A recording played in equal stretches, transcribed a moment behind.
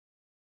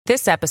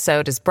This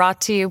episode is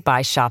brought to you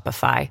by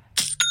Shopify.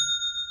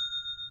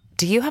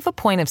 Do you have a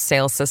point of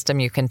sale system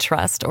you can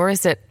trust, or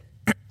is it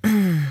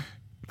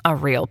a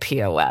real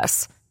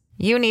POS?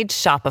 You need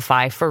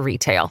Shopify for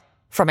retail.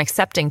 From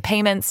accepting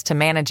payments to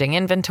managing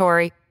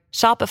inventory,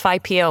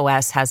 Shopify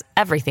POS has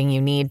everything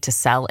you need to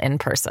sell in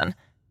person.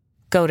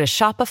 Go to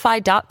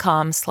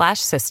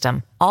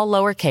shopify.com/system, all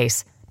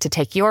lowercase, to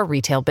take your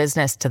retail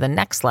business to the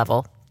next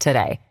level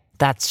today.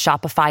 That's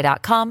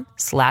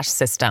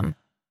shopify.com/system.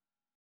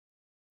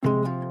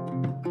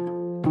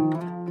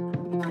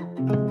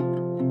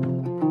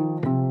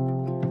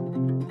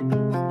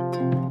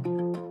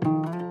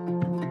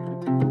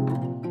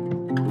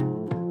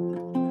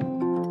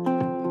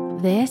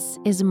 This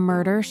is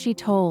Murder, She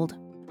Told.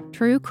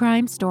 True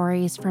crime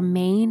stories from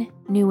Maine,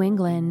 New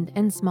England,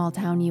 and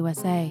small-town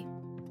USA.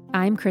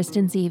 I'm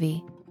Kristen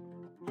Seavey.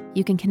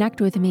 You can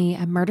connect with me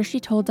at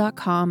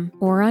murdershetold.com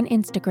or on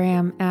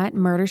Instagram at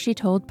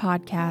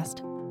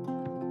murdershetoldpodcast.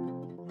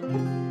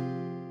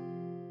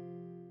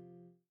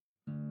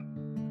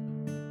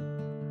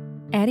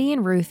 Eddie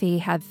and Ruthie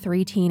had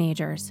 3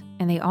 teenagers,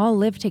 and they all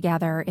lived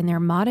together in their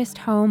modest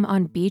home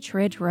on Beech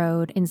Ridge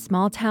Road in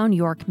small-town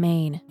York,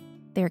 Maine.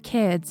 Their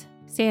kids,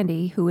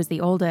 Sandy, who was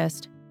the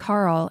oldest,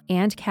 Carl,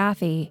 and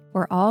Kathy,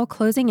 were all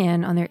closing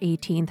in on their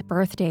 18th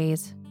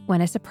birthdays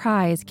when a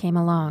surprise came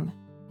along.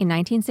 In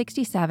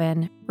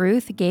 1967,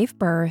 Ruth gave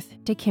birth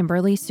to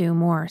Kimberly Sue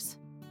Morse,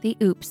 the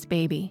Oops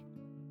baby.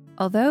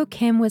 Although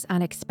Kim was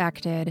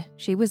unexpected,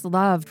 she was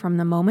loved from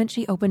the moment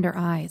she opened her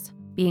eyes,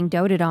 being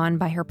doted on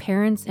by her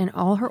parents and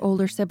all her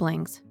older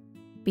siblings.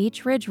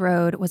 Beech Ridge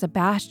Road was a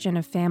bastion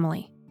of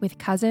family, with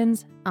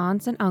cousins,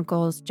 aunts, and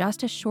uncles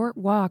just a short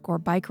walk or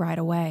bike ride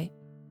away.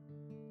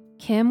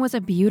 Kim was a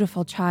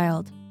beautiful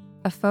child.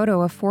 A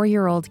photo of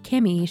 4-year-old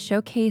Kimmy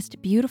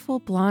showcased beautiful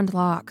blonde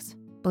locks,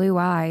 blue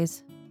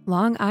eyes,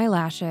 long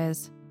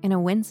eyelashes, and a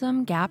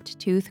winsome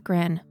gapped-tooth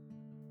grin.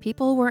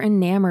 People were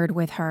enamored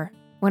with her.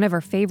 One of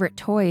her favorite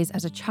toys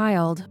as a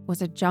child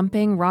was a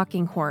jumping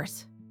rocking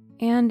horse,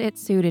 and it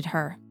suited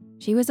her.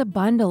 She was a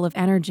bundle of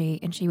energy,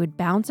 and she would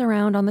bounce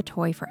around on the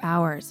toy for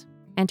hours,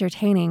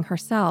 entertaining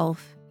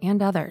herself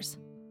and others.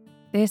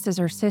 This is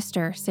her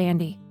sister,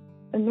 Sandy.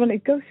 And when I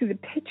go through the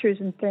pictures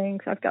and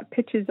things, I've got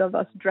pictures of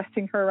us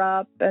dressing her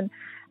up. And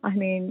I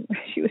mean,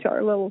 she was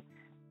our little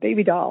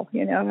baby doll,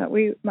 you know.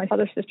 My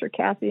other sister,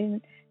 Kathy,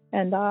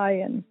 and I,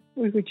 and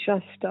we would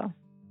just,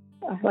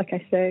 like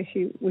I say,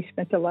 we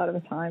spent a lot of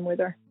the time with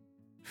her.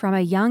 From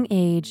a young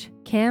age,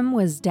 Kim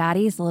was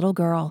Daddy's little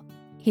girl.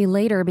 He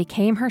later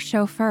became her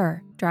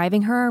chauffeur,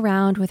 driving her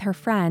around with her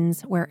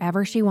friends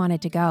wherever she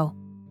wanted to go.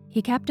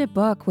 He kept a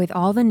book with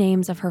all the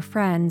names of her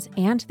friends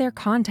and their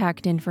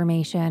contact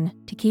information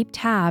to keep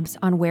tabs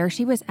on where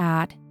she was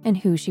at and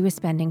who she was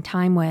spending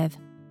time with.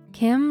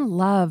 Kim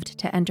loved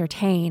to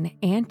entertain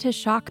and to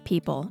shock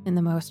people in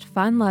the most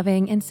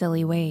fun-loving and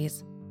silly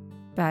ways.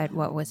 But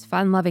what was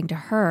fun-loving to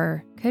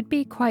her could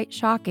be quite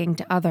shocking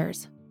to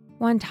others.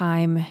 One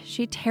time,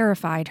 she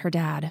terrified her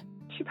dad.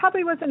 She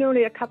probably wasn't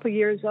only a couple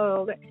years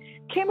old.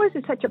 Kim was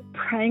such a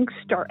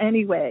prankster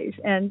anyways,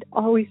 and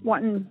always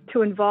wanting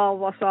to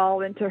involve us all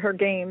into her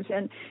games.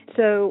 And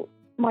so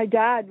my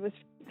dad was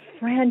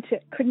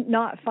frantic, could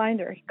not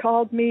find her. He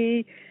called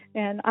me,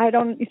 and I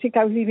don't think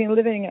I was even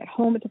living at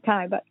home at the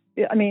time, but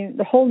I mean,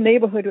 the whole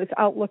neighborhood was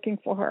out looking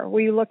for her.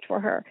 We looked for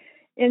her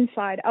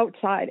inside,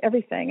 outside,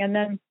 everything. And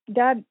then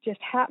Dad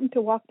just happened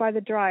to walk by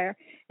the dryer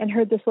and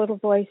heard this little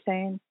voice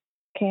saying,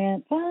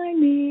 "Can't find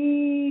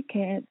me,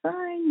 can't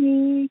find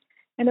me,"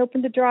 and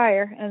opened the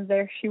dryer, and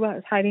there she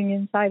was, hiding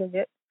inside of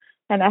it.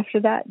 And after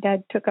that,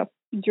 Dad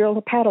drilled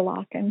a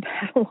padlock and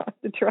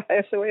padlocked the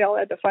dryer, so we all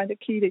had to find a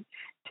key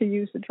to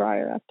use the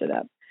dryer after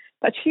that.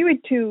 But she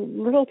would do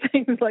little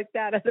things like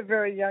that at a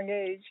very young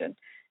age, and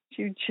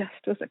she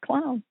just was a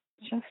clown,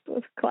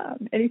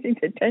 Anything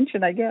to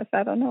attention, I guess,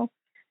 I don't know.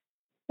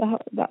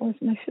 That was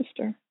my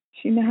sister.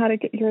 She knew how to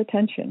get your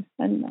attention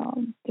and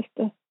just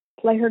to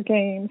play her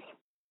games.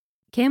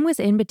 Kim was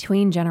in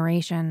between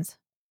generations.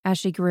 As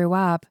she grew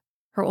up,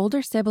 her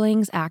older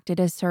siblings acted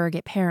as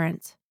surrogate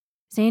parents.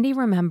 Sandy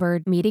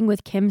remembered meeting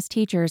with Kim's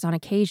teachers on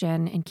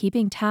occasion and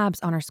keeping tabs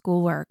on her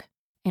schoolwork.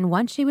 And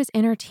once she was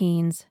in her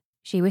teens,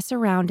 she was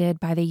surrounded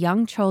by the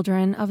young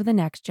children of the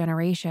next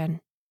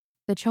generation.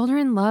 The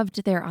children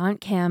loved their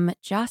Aunt Kim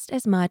just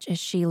as much as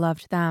she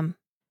loved them.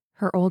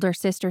 Her older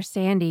sister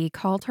Sandy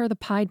called her the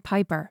Pied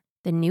Piper.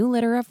 The new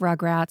litter of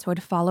rugrats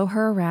would follow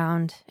her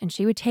around, and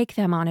she would take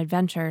them on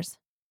adventures.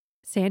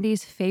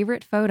 Sandy's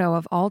favorite photo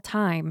of all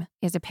time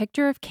is a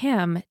picture of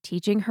Kim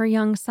teaching her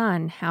young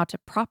son how to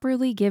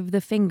properly give the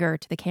finger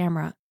to the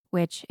camera,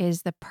 which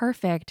is the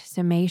perfect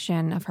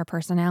summation of her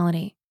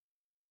personality.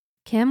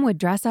 Kim would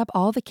dress up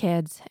all the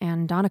kids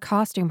and don a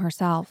costume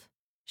herself.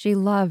 She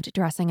loved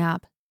dressing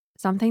up,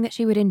 something that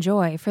she would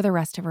enjoy for the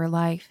rest of her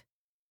life.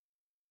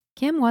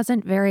 Kim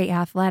wasn't very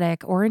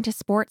athletic or into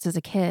sports as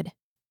a kid.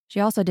 She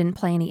also didn't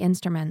play any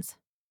instruments.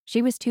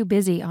 She was too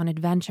busy on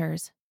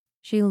adventures.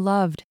 She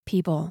loved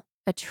people,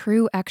 a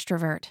true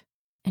extrovert,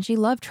 and she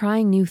loved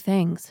trying new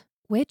things,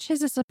 which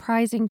is a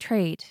surprising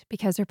trait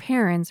because her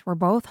parents were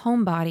both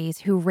homebodies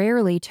who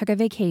rarely took a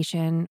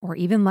vacation or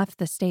even left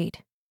the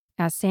state.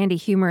 As Sandy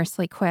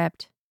humorously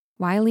quipped,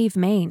 "Why leave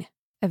Maine?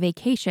 A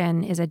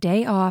vacation is a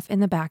day off in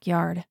the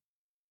backyard."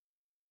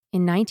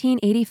 In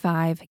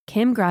 1985,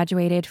 Kim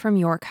graduated from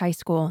York High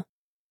School.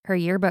 Her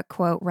yearbook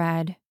quote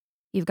read,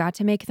 "You've got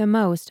to make the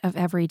most of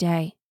every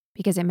day,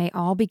 because it may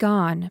all be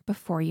gone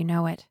before you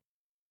know it."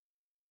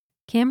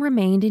 Kim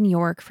remained in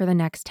York for the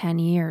next 10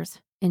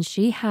 years, and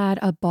she had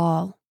a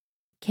ball.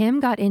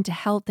 Kim got into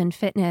health and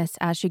fitness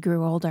as she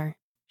grew older.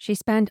 She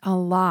spent a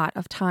lot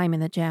of time in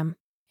the gym,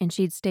 and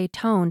she'd stay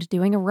toned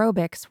doing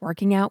aerobics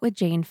working out with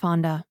Jane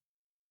Fonda.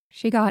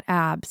 She got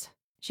abs.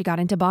 She got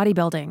into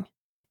bodybuilding.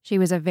 She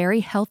was a very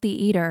healthy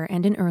eater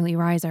and an early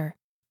riser.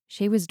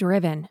 She was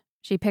driven.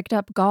 She picked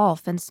up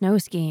golf and snow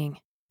skiing.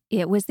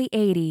 It was the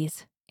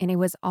 80s, and it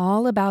was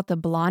all about the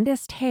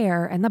blondest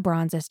hair and the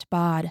bronzest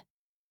bod.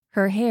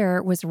 Her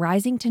hair was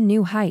rising to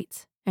new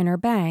heights, and her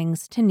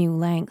bangs to new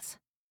lengths.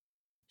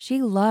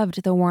 She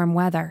loved the warm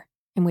weather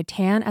and would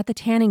tan at the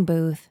tanning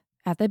booth,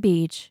 at the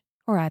beach,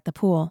 or at the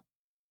pool.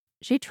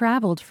 She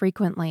traveled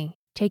frequently,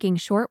 taking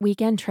short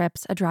weekend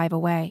trips a drive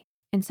away,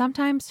 and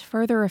sometimes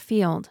further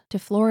afield to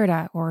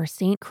Florida or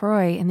St.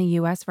 Croix in the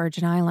U.S.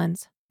 Virgin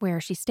Islands,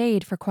 where she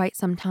stayed for quite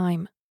some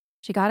time.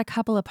 She got a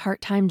couple of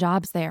part-time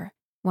jobs there,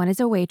 one as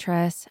a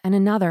waitress and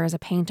another as a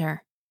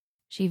painter.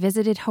 She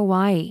visited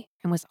Hawaii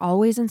and was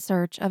always in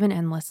search of an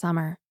endless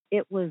summer.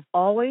 It was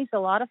always a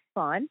lot of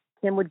fun.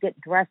 Kim would get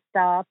dressed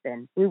up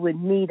and we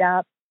would meet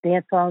up,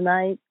 dance all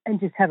night, and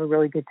just have a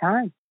really good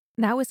time.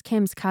 That was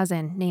Kim's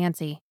cousin,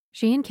 Nancy.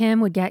 She and Kim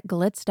would get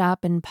glitzed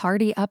up and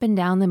party up and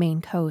down the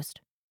Maine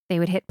coast. They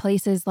would hit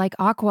places like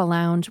Aqua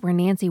Lounge where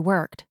Nancy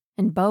worked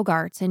and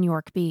Bogart's in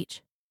York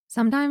Beach.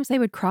 Sometimes they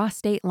would cross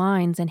state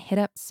lines and hit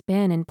up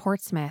Spin in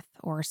Portsmouth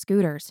or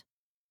Scooters.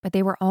 But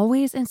they were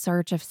always in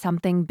search of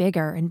something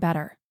bigger and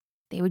better.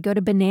 They would go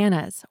to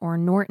Bananas or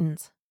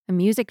Norton's, a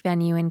music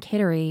venue in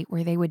Kittery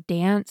where they would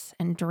dance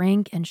and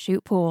drink and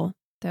shoot pool,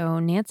 though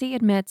Nancy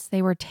admits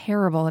they were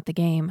terrible at the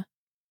game.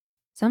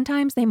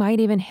 Sometimes they might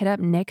even hit up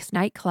Nick's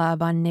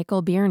nightclub on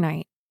Nickel Beer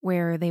Night,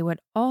 where they would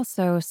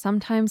also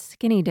sometimes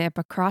skinny dip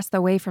across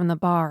the way from the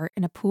bar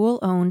in a pool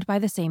owned by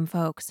the same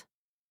folks.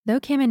 Though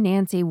Kim and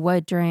Nancy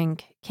would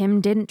drink,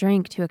 Kim didn't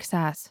drink to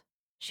excess.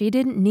 She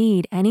didn't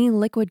need any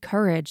liquid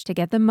courage to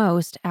get the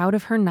most out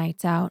of her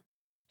nights out.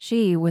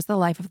 She was the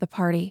life of the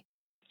party.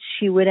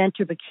 She would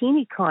enter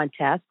bikini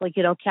contests, like,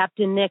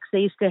 Captain Nick's,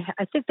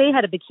 I think they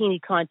had a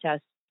bikini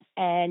contest,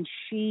 and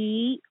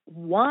she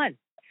won.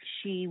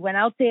 She went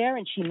out there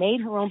and she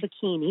made her own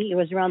bikini. It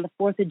was around the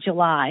 4th of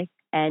July,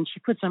 and she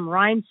put some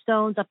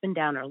rhinestones up and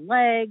down her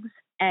legs,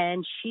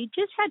 and she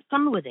just had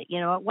fun with it. I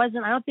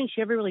don't think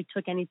she ever really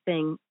took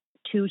anything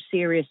too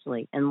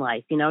seriously in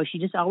life. She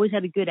just always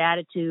had a good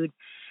attitude,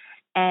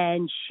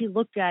 and she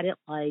looked at it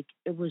like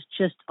it was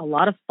just a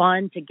lot of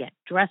fun to get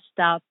dressed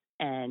up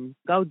and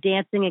go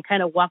dancing and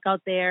kind of walk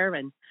out there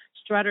and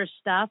strut her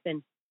stuff.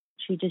 And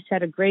she just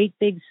had a great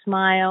big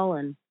smile,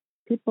 and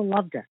people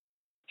loved her.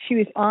 She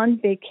was on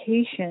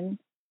vacation,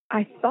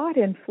 I thought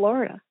in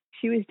Florida.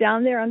 She was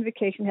down there on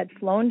vacation, had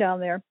flown down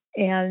there,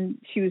 and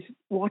she was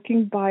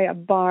walking by a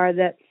bar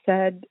that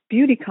said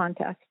beauty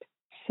contest.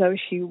 So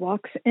she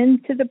walks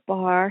into the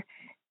bar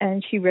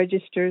and she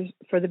registers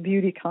for the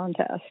beauty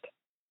contest.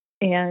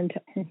 And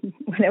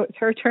when it was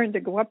her turn to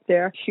go up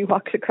there, she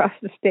walks across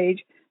the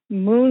stage,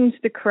 moons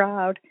the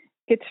crowd,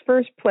 gets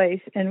first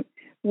place, and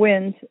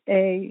wins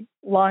a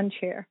lawn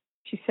chair.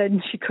 She said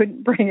she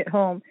couldn't bring it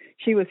home.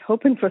 She was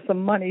hoping for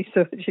some money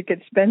so that she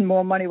could spend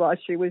more money while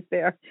she was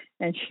there,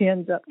 and she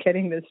ends up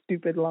getting this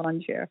stupid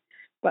lawn chair.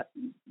 But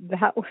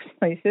that was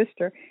my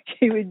sister.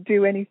 She would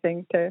do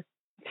anything to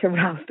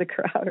rouse the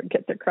crowd or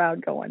get the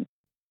crowd going.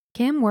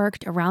 Kim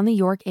worked around the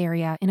York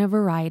area in a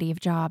variety of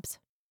jobs.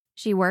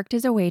 She worked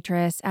as a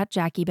waitress at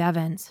Jackie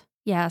Bevan's.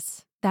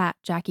 Yes, that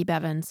Jackie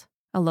Bevan's,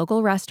 a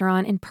local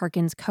restaurant in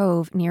Perkins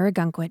Cove near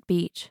Agunquit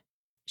Beach.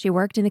 She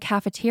worked in the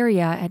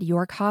cafeteria at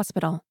York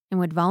Hospital and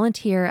would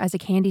volunteer as a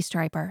candy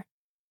striper.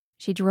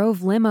 She drove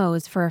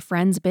limos for a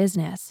friend's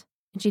business,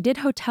 and she did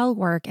hotel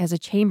work as a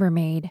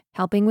chambermaid,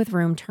 helping with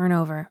room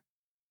turnover.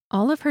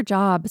 All of her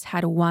jobs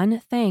had one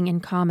thing in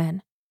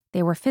common.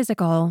 They were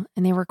physical,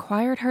 and they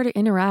required her to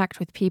interact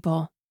with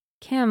people.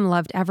 Kim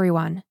loved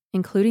everyone,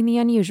 including the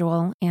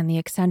unusual and the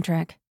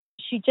eccentric.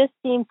 She just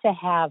seemed to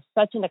have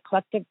such an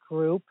eclectic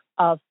group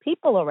of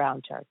people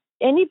around her.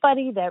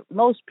 Anybody that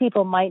most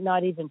people might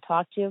not even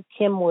talk to,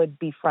 Kim would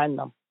befriend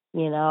them.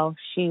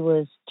 She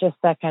was just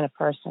that kind of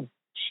person.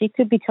 She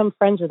could become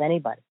friends with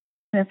anybody.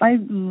 If I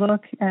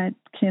look at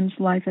Kim's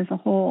life as a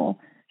whole,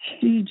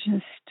 she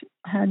just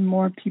had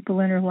more people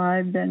in her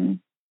life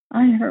than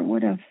I ever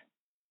would have.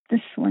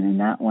 This one and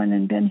that one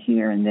and been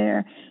here and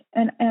there.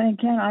 And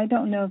again, I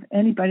don't know of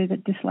anybody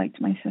that disliked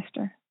my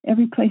sister.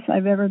 Every place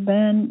I've ever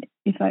been,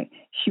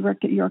 she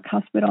worked at York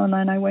Hospital and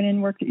then I went in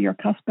and worked at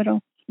York Hospital,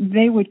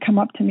 they would come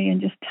up to me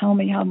and just tell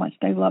me how much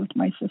they loved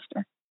my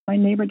sister. My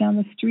neighbor down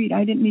the street,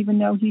 I didn't even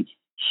know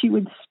she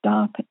would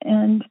stop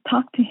and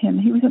talk to him.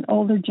 He was an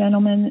older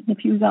gentleman. If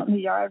he was out in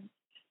the yard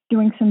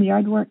doing some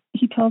yard work,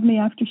 he told me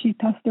after she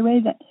passed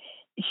away that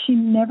she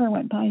never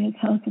went by his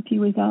house if he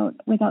was out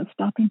without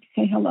stopping to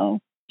say hello.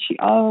 She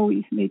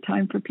always made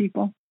time for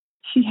people.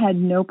 She had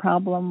no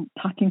problem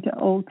talking to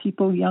old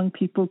people, young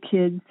people,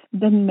 kids.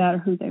 Didn't matter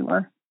who they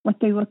were, what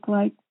they looked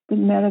like,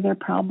 didn't matter their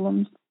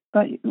problems.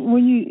 But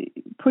when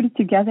you put it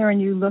together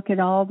and you look at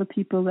all the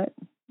people that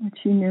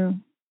she knew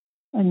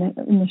in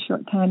the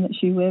short time that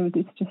she lived,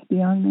 it's just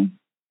beyond me.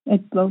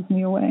 It blows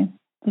me away,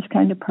 this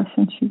kind of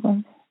person she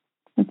was.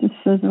 It just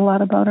says a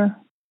lot about her.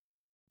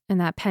 And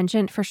that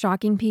penchant for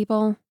shocking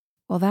people,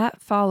 well,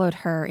 that followed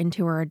her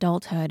into her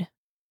adulthood.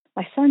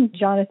 My son,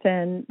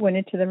 Jonathan, went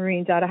into the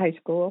Marines out of high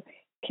school.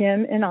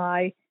 Kim and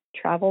I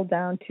traveled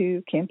down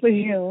to Camp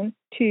Lejeune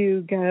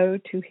to go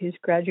to his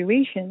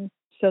graduation.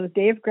 So the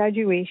day of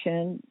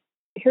graduation,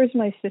 here's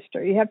my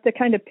sister. You have to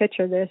kind of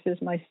picture this as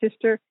my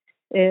sister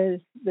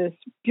is this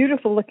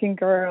beautiful looking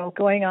girl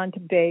going on to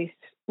base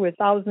with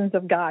thousands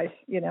of guys,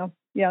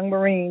 young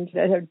Marines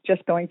that are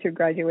just going through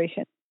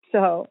graduation.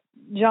 So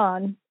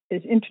John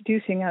is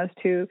introducing us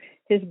to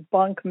his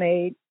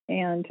bunkmate,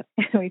 and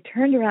we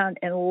turned around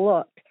and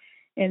looked,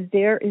 and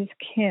there is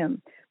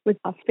Kim with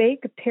a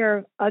fake pair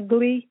of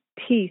ugly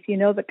teeth,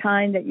 the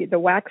kind that the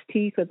wax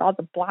teeth with all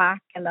the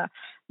black and the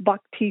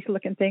buck teeth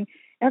looking thing.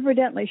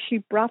 Evidently, she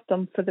brought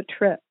them for the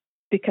trip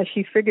because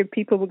she figured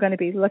people were going to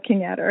be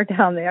looking at her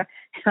down there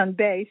on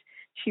base.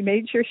 She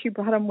made sure she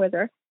brought them with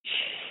her.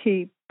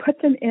 She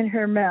put them in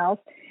her mouth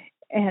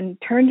and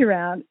turned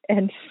around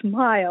and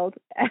smiled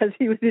as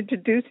he was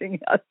introducing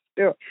us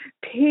to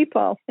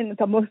people. And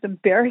the most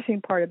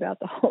embarrassing part about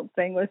the whole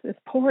thing was this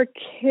poor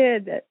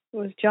kid that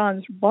was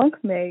John's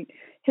bunkmate.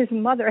 His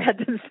mother had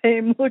the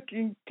same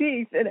looking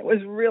teeth, and it was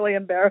really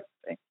embarrassing.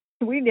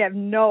 We had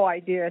no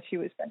idea she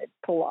was going to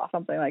pull off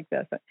something like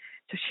this.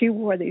 So she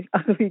wore these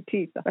ugly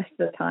teeth the rest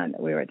of the time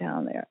that we were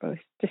down there. It was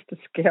just to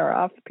scare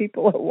off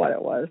people of what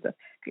it was.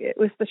 It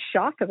was the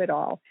shock of it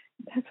all.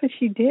 That's what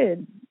she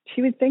did.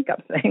 She would think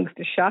up things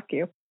to shock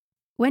you.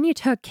 When you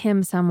took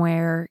Kim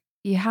somewhere,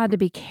 you had to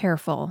be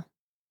careful.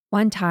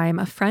 One time,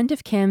 a friend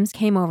of Kim's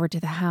came over to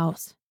the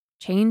house,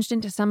 changed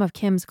into some of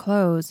Kim's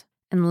clothes,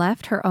 and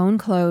left her own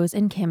clothes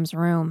in Kim's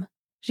room.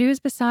 She was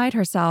beside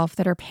herself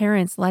that her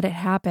parents let it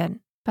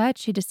happen, but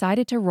she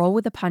decided to roll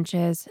with the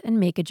punches and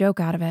make a joke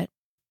out of it.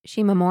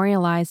 She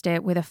memorialized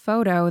it with a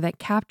photo that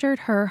captured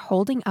her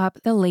holding up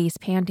the lace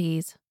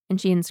panties,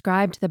 and she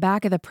inscribed the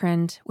back of the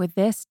print with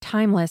this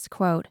timeless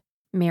quote,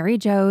 "Mary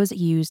Jo's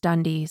used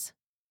undies."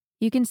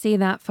 You can see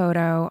that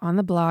photo on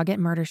the blog at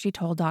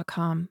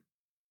murdershetold.com.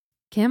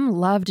 Kim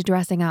loved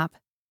dressing up.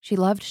 She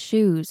loved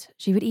shoes.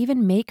 She would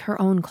even make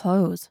her own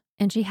clothes,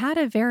 and she had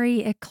a very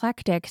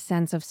eclectic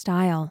sense of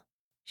style.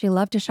 She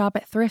loved to shop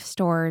at thrift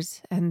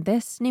stores and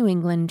this New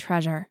England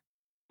treasure.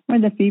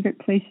 One of the favorite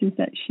places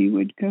that she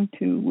would go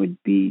to would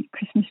be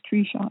Christmas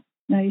tree shop.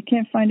 Now, you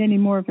can't find any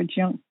more of a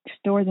junk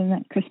store than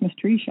that Christmas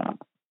tree shop.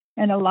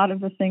 And a lot of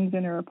the things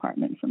in her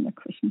apartment from the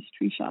Christmas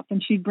tree shop.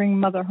 And she'd bring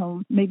Mother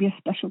home, maybe a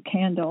special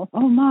candle.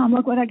 Oh, Mom,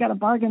 look what I got a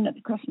bargain at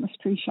the Christmas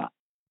tree shop.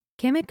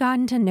 Kim had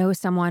gotten to know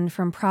someone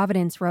from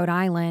Providence, Rhode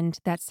Island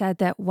that said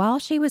that while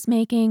she was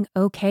making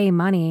okay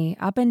money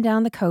up and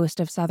down the coast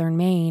of southern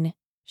Maine,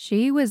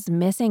 she was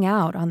missing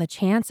out on the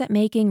chance at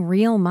making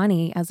real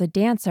money as a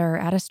dancer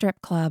at a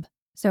strip club.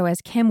 So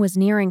as Kim was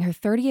nearing her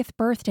 30th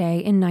birthday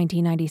in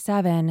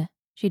 1997,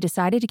 she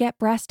decided to get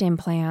breast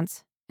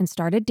implants and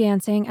started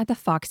dancing at the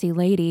Foxy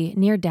Lady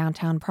near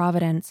downtown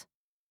Providence.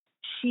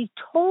 She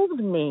told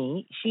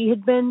me she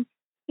had been,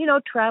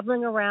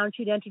 traveling around.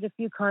 She'd entered a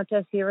few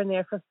contests here and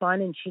there for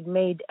fun, and she'd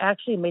made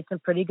some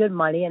pretty good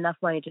money, enough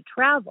money to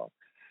travel.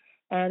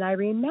 And I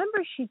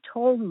remember she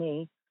told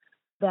me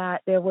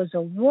that there was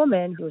a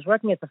woman who was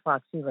working at the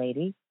Foxy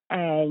Lady,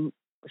 and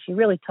she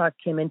really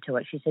talked Kim into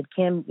it. She said,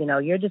 "Kim,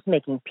 you're just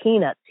making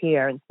peanuts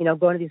here and,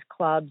 going to these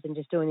clubs and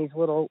just doing these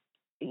little,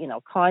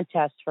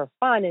 contests for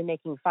fun and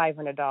making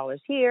 $500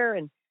 here."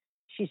 And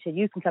she said,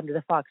 "You can come to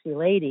the Foxy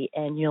Lady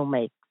and you'll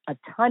make a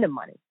ton of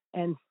money."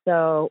 And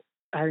so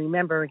I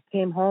remember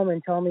came home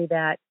and told me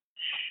that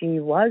she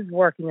was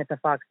working at the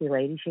Foxy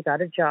Lady. She got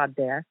a job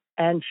there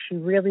and she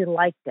really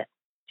liked it.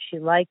 She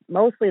liked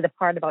mostly the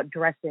part about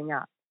dressing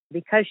up,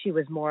 because she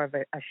was more of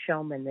a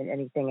showman than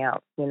anything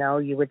else.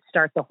 You would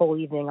start the whole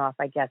evening off,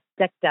 I guess,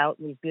 decked out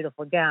in these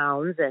beautiful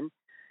gowns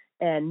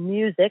and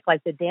music,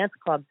 like the dance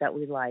clubs that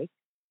we liked.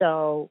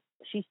 So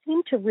she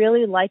seemed to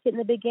really like it in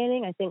the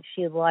beginning. I think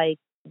she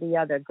liked the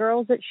other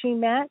girls that she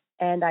met.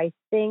 And I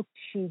think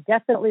she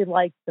definitely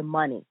liked the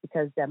money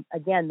because,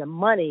 again, the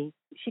money,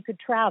 she could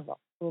travel,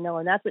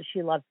 and that's what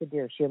she loved to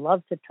do. She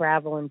loved to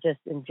travel and just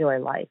enjoy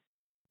life.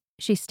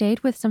 She stayed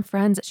with some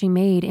friends that she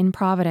made in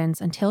Providence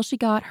until she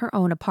got her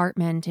own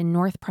apartment in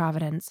North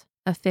Providence,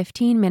 a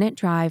 15-minute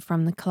drive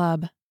from the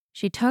club.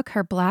 She took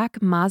her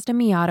black Mazda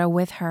Miata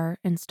with her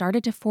and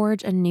started to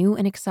forge a new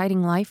and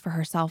exciting life for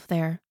herself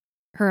there.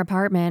 Her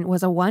apartment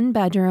was a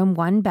 1-bedroom,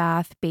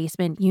 1-bath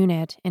basement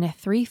unit in a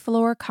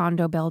 3-floor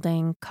condo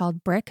building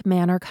called Brick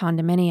Manor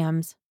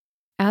Condominiums.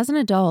 As an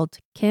adult,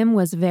 Kim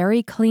was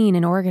very clean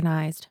and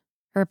organized.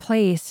 Her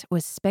place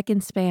was spick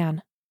and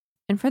span.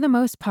 And for the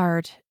most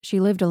part, she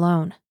lived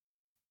alone.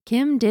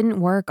 Kim didn't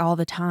work all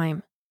the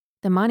time.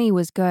 The money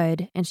was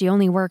good, and she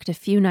only worked a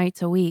few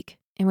nights a week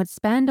and would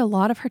spend a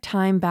lot of her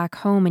time back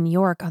home in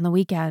York on the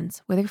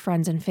weekends with her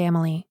friends and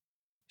family.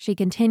 She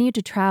continued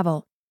to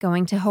travel,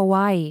 going to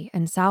Hawaii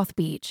and South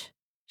Beach.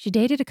 She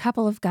dated a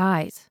couple of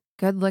guys,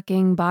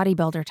 good-looking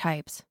bodybuilder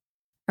types.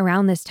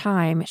 Around this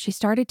time, she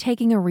started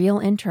taking a real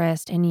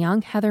interest in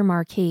young Heather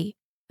Markey,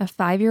 a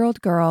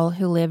 5-year-old girl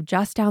who lived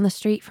just down the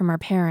street from her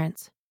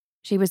parents.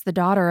 She was the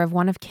daughter of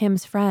one of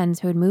Kim's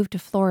friends who had moved to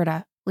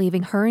Florida,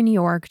 leaving her in New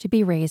York to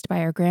be raised by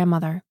her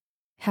grandmother.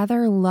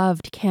 Heather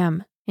loved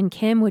Kim, and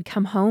Kim would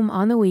come home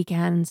on the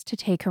weekends to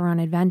take her on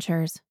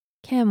adventures.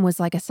 Kim was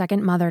like a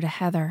second mother to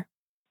Heather.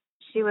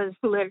 She was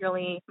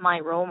literally my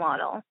role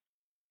model.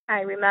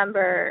 I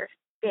remember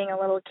being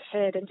a little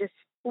kid and just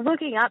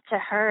looking up to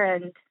her,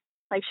 and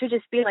she'd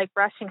just be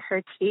brushing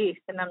her teeth,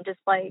 and I'm just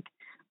like,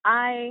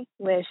 I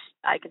wish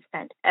I could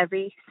spend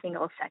every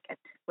single second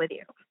with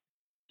you.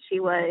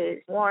 She was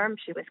warm,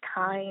 she was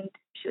kind,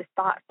 she was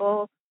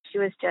thoughtful, she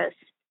was just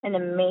an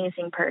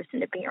amazing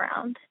person to be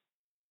around.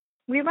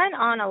 We went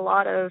on a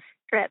lot of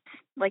trips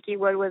like you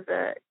would with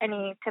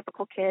any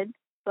typical kid,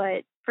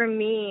 but for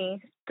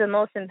me, the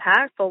most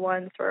impactful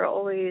ones were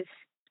always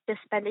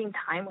just spending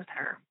time with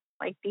her,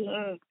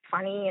 being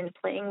funny and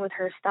playing with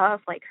her stuff,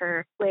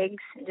 her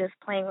wigs, and just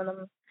playing with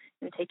them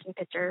and taking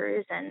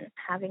pictures and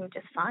having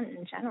just fun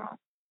in general.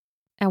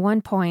 At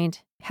one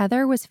point,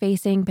 Heather was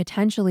facing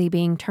potentially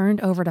being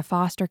turned over to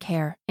foster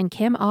care, and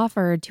Kim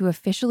offered to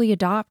officially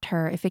adopt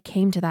her if it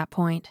came to that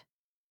point.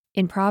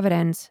 In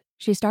Providence,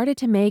 she started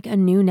to make a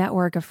new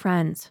network of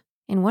friends,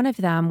 and one of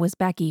them was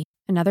Becky,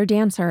 another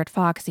dancer at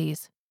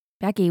Foxy's.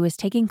 Becky was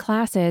taking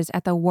classes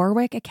at the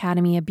Warwick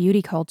Academy of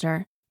Beauty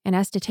Culture, an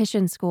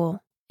esthetician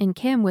school, and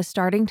Kim was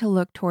starting to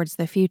look towards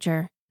the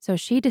future, so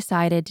she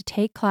decided to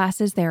take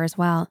classes there as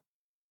well.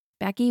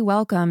 Becky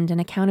welcomed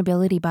an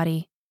accountability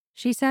buddy.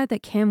 She said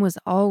that Kim was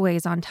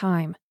always on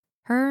time,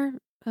 her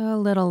a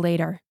little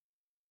later.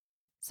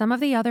 Some of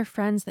the other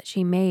friends that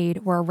she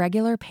made were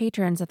regular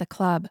patrons at the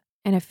club,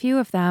 and a few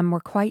of them were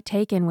quite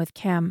taken with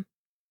Kim.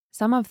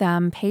 Some of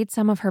them paid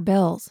some of her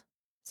bills.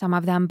 Some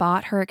of them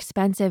bought her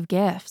expensive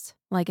gifts,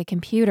 like a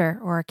computer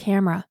or a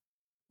camera.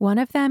 One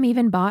of them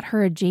even bought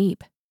her a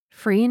Jeep,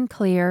 free and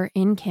clear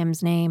in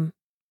Kim's name.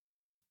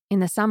 In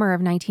the summer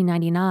of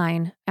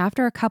 1999,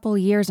 after a couple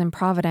years in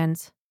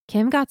Providence,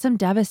 Kim got some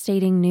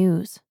devastating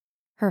news.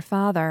 Her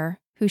father,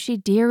 who she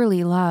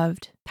dearly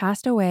loved,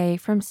 passed away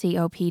from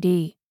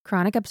COPD,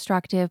 chronic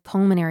obstructive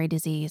pulmonary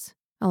disease,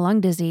 a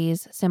lung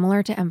disease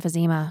similar to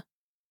emphysema.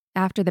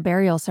 After the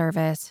burial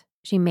service,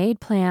 she made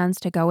plans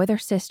to go with her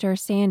sister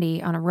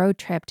Sandy on a road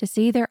trip to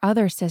see their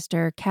other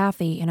sister,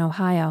 Kathy, in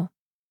Ohio.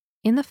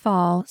 In the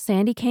fall,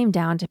 Sandy came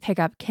down to pick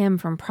up Kim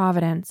from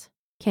Providence.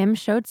 Kim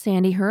showed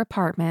Sandy her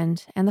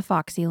apartment and the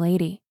Foxy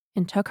Lady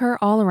and took her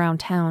all around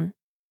town.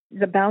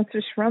 The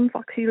bouncers from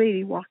Foxy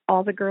Lady walked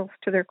all the girls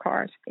to their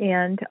cars,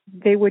 and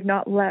they would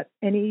not let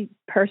any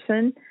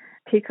person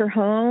take her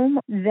home.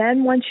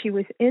 Then once she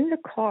was in the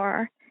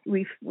car,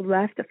 we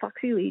left the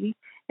Foxy Lady,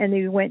 and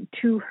they went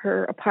to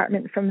her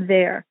apartment from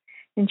there.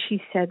 And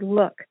she said,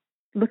 look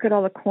at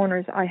all the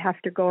corners I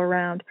have to go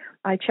around.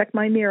 I check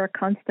my mirror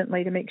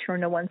constantly to make sure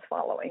no one's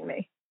following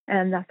me.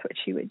 And that's what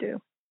she would do.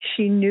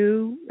 She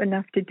knew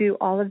enough to do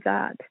all of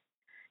that.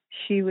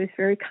 She was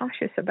very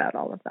cautious about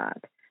all of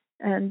that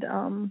and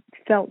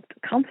felt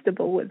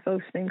comfortable with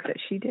those things that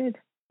she did,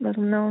 let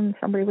alone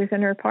somebody was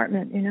in her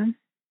apartment,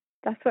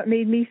 That's what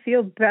made me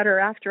feel better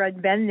after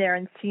I'd been there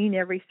and seen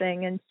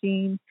everything and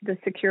seen the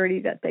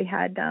security that they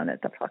had down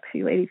at the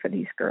Foxy Lady for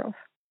these girls.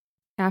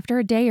 After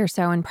a day or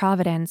so in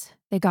Providence,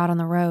 they got on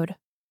the road.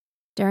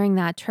 During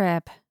that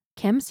trip,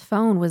 Kim's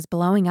phone was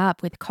blowing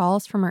up with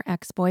calls from her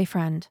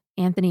ex-boyfriend,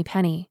 Anthony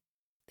Penny.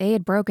 They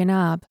had broken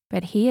up,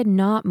 but he had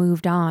not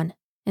moved on,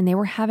 and they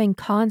were having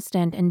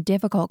constant and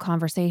difficult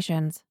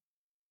conversations.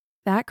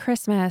 That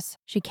Christmas,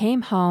 she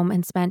came home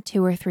and spent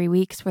 2 or 3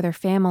 weeks with her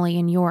family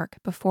in York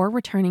before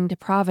returning to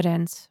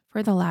Providence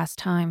for the last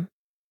time.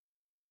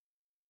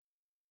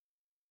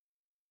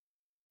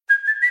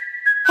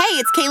 Hey,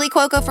 it's Kaylee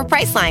Cuoco for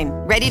Priceline.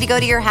 Ready to go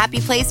to your happy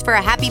place for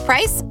a happy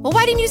price? Well,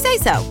 why didn't you say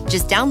so?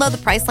 Just download the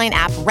Priceline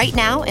app right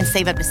now and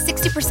save up to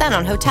 60%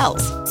 on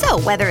hotels.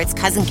 So whether it's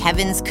Cousin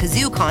Kevin's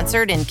Kazoo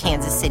Concert in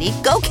Kansas City,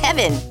 go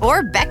Kevin,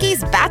 or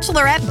Becky's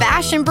Bachelorette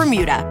Bash in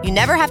Bermuda, you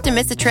never have to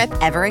miss a trip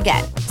ever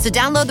again. So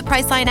download the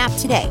Priceline app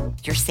today.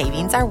 Your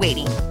savings are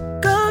waiting.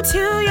 Go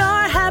to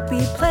your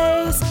happy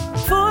place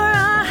for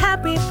a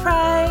happy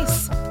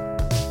price.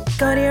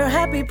 Go to your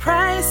happy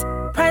price,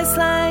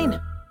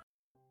 Priceline.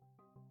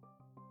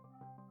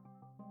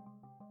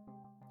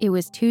 It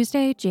was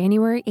Tuesday,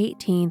 January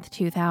 18th,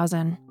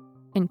 2000,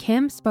 and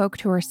Kim spoke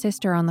to her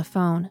sister on the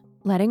phone,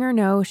 letting her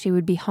know she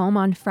would be home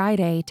on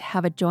Friday to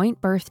have a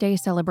joint birthday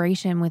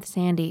celebration with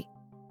Sandy.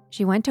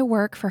 She went to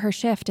work for her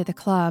shift at the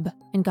club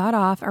and got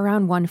off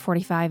around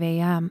 1:45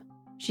 a.m.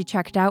 She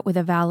checked out with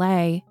a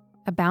valet,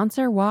 A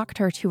bouncer walked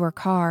her to her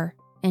car,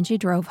 and she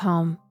drove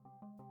home.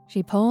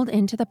 She pulled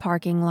into the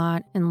parking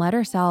lot and let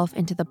herself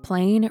into the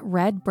plain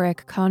red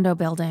brick condo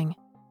building.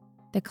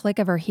 The click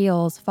of her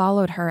heels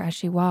followed her as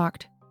she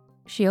walked.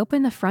 She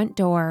opened the front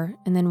door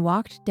and then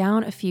walked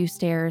down a few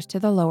stairs to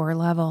the lower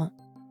level.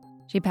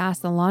 She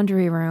passed the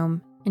laundry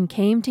room and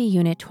came to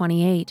Unit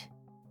 28.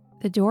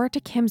 The door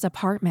to Kim's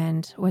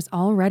apartment was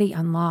already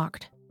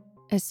unlocked.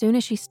 As soon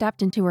as she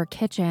stepped into her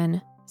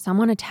kitchen,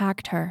 someone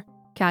attacked her,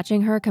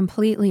 catching her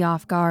completely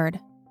off guard,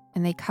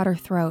 and they cut her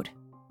throat.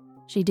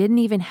 She didn't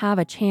even have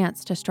a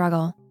chance to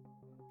struggle.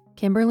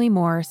 Kimberly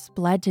Morse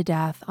bled to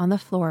death on the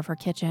floor of her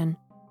kitchen.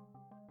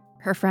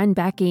 Her friend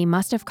Becky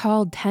must have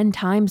called 10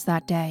 times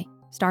that day,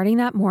 starting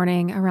that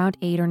morning around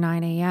 8 or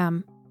 9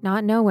 a.m.,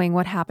 not knowing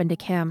what happened to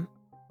Kim.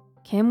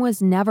 Kim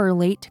was never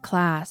late to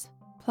class.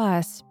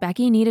 Plus,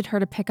 Becky needed her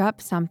to pick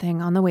up something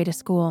on the way to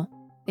school.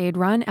 They had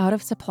run out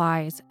of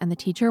supplies, and the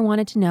teacher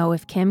wanted to know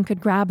if Kim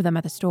could grab them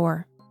at the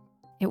store.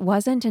 It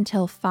wasn't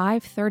until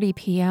 5:30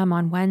 p.m.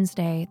 on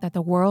Wednesday that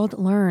the world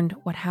learned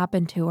what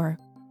happened to her.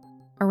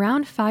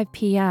 Around 5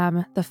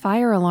 p.m., the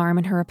fire alarm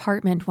in her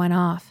apartment went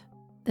off.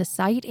 The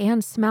sight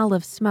and smell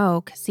of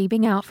smoke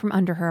seeping out from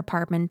under her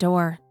apartment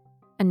door.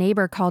 A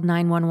neighbor called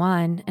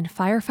 911, and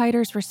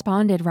firefighters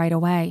responded right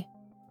away.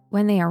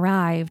 When they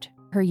arrived,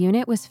 her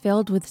unit was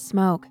filled with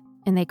smoke,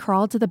 and they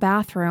crawled to the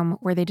bathroom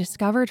where they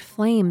discovered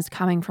flames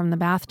coming from the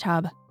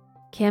bathtub.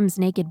 Kim's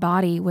naked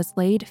body was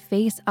laid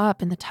face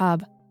up in the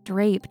tub,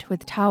 draped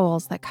with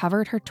towels that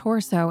covered her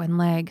torso and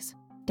legs,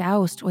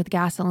 doused with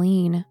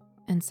gasoline,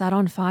 and set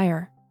on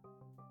fire.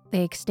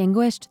 They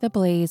extinguished the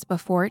blaze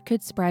before it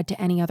could spread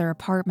to any other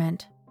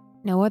apartment.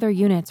 No other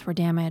units were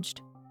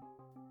damaged.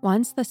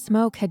 Once the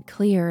smoke had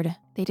cleared,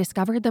 they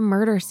discovered the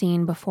murder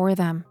scene before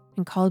them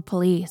and called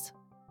police.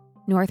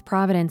 North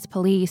Providence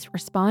police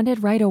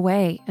responded right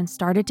away and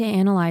started to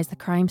analyze the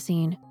crime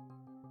scene.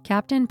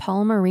 Captain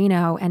Paul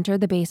Marino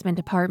entered the basement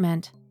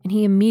apartment, and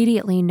he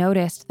immediately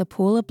noticed the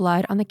pool of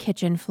blood on the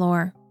kitchen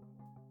floor.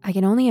 I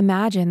can only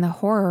imagine the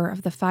horror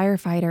of the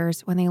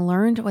firefighters when they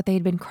learned what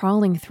they'd been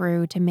crawling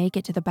through to make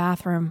it to the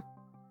bathroom.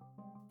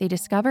 They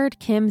discovered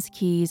Kim's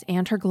keys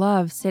and her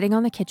gloves sitting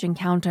on the kitchen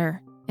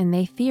counter, and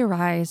they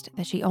theorized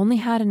that she only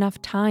had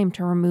enough time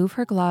to remove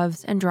her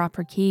gloves and drop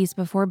her keys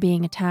before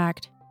being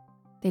attacked.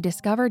 They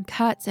discovered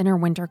cuts in her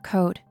winter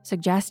coat,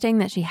 suggesting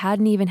that she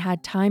hadn't even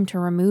had time to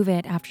remove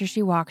it after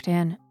she walked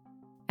in.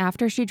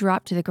 After she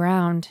dropped to the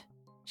ground,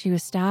 she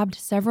was stabbed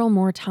several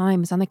more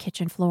times on the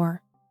kitchen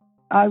floor.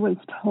 I was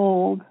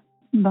told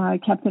by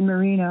Captain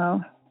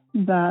Marino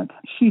that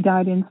she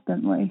died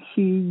instantly.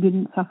 She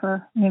didn't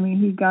suffer. I mean,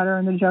 he got her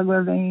in the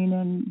jugular vein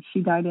and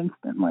she died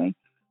instantly.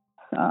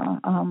 So,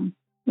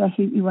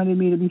 he wanted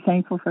me to be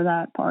thankful for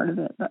that part of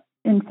it. But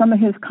in some of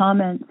his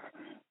comments,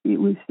 it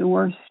was the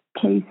worst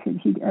case that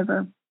he'd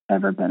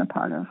ever been a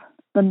part of.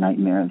 The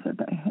nightmares that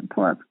the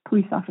poor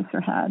police officer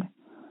had.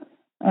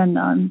 And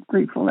I'm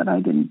grateful that I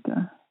didn't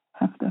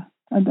have to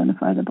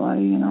identify the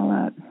body and all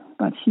that.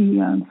 But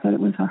he said it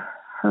was a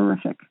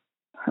horrific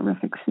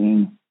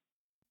scene.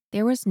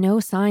 There was no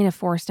sign of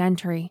forced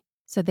entry,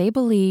 so they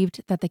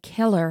believed that the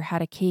killer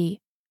had a key.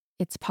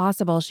 It's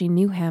possible she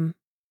knew him.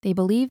 They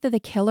believed that the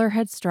killer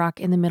had struck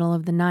in the middle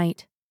of the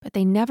night, but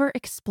they never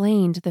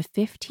explained the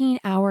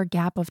 15-hour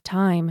gap of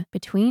time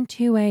between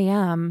 2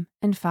 a.m.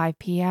 and 5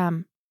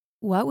 p.m.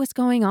 What was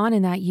going on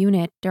in that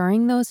unit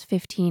during those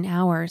 15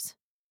 hours?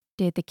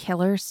 Did the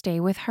killer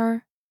stay with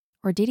her,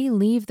 or did he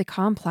leave the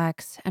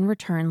complex and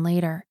return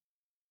later?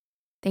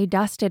 They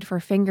dusted for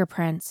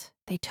fingerprints,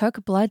 they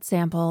took blood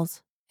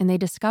samples, and they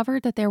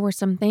discovered that there were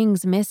some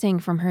things missing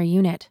from her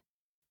unit.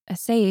 A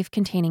safe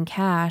containing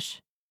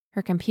cash,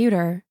 her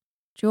computer,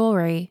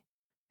 jewelry,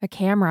 a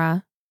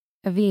camera,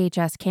 a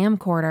VHS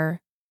camcorder,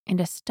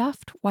 and a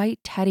stuffed white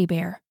teddy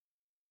bear.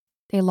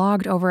 They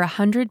logged over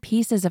 100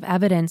 pieces of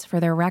evidence for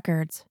their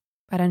records,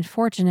 but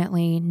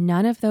unfortunately,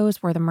 none of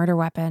those were the murder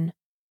weapon.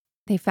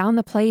 They found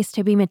the place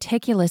to be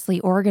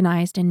meticulously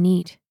organized and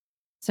neat.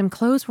 Some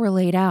clothes were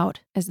laid out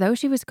as though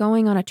she was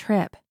going on a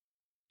trip.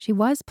 She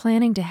was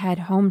planning to head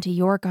home to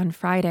York on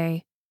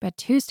Friday, but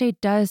Tuesday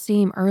does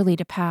seem early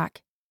to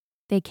pack.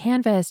 They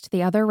canvassed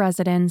the other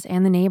residents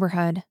and the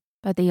neighborhood,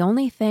 but the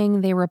only thing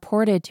they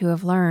reported to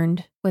have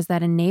learned was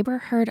that a neighbor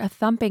heard a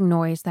thumping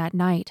noise that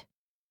night,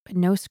 but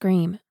no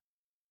scream.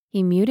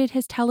 He muted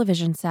his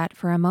television set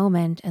for a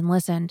moment and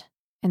listened,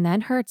 and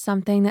then heard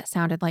something that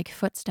sounded like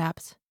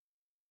footsteps.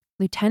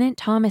 Lieutenant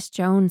Thomas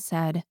Jones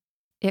said,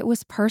 "It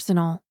was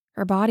personal.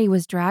 Her body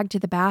was dragged to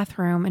the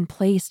bathroom and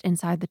placed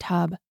inside the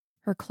tub.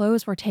 Her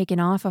clothes were taken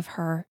off of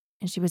her,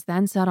 and she was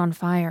then set on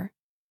fire."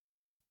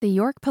 The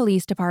York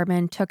Police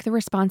Department took the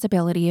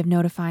responsibility of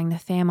notifying the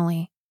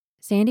family.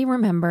 Sandy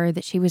remembered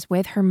that she was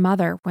with her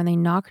mother when they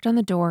knocked on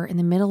the door in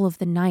the middle of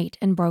the night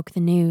and broke the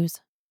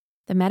news.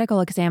 The medical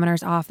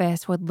examiner's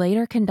office would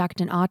later conduct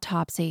an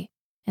autopsy,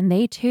 and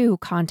they too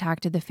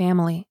contacted the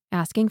family,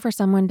 asking for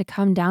someone to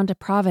come down to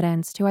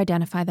Providence to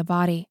identify the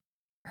body.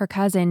 Her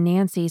cousin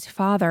Nancy's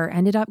father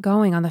ended up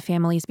going on the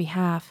family's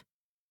behalf.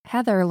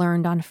 Heather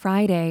learned on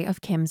Friday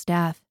of Kim's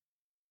death.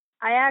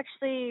 I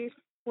actually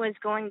was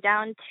going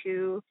down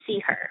to see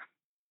her.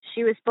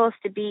 She was supposed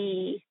to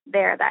be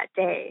there that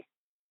day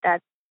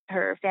that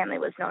her family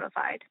was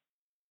notified.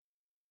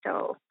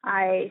 So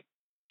I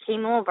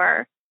came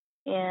over,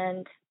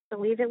 and I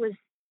believe it was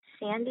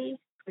Sandy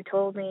who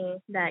told me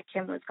that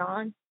Kim was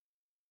gone.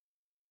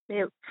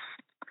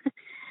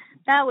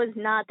 That was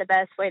not the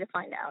best way to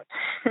find out,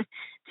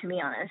 to be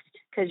honest,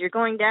 because you're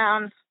going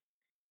down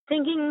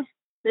thinking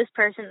this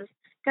person's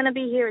going to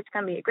be here, it's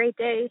going to be a great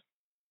day,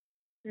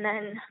 and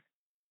then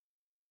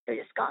they're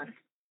just gone.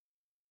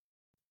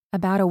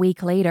 About a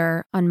week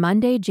later, on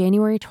Monday,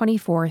 January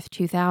 24th,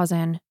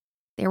 2000,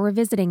 there were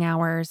visiting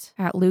hours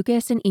at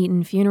Lucas and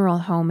Eaton Funeral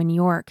Home in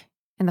York,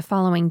 and the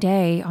following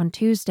day, on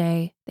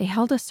Tuesday, they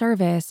held a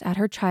service at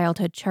her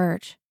childhood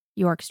church,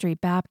 York Street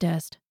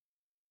Baptist.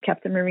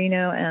 Captain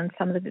Marino and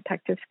some of the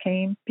detectives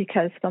came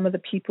because some of the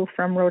people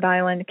from Rhode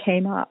Island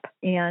came up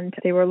and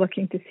they were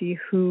looking to see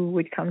who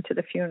would come to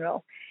the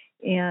funeral.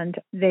 And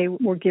they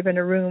were given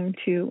a room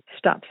to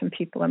stop some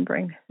people and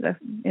bring them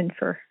in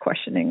for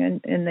questioning.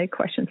 And they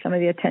questioned some of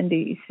the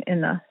attendees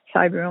in the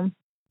side room.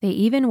 They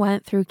even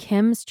went through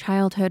Kim's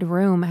childhood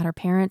room at her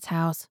parents'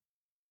 house.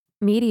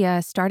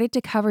 Media started to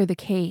cover the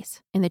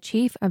case, and the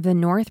chief of the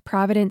North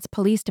Providence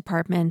Police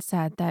Department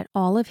said that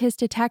all of his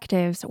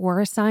detectives were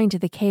assigned to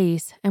the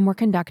case and were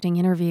conducting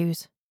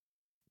interviews.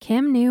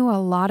 Kim knew a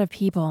lot of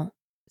people,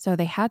 so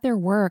they had their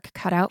work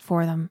cut out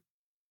for them.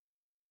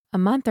 A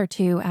month or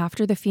two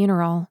after the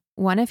funeral,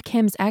 one of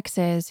Kim's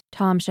exes,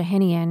 Tom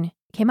Shahinian,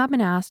 came up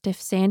and asked if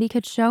Sandy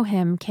could show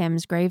him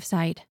Kim's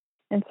gravesite.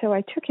 And so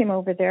I took him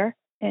over there,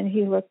 and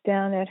he looked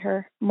down at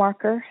her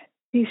marker.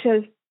 He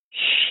says,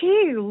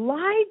 "She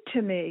lied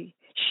to me.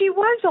 She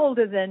was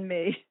older than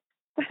me."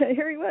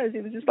 Here he was.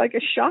 It was just like a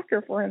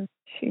shocker for him.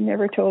 She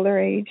never told her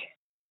age.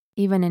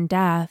 Even in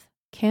death,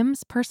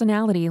 Kim's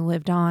personality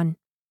lived on.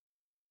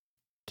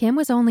 Kim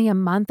was only a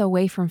month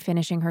away from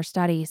finishing her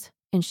studies,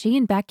 and she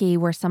and Becky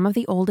were some of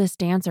the oldest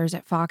dancers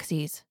at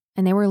Foxy's,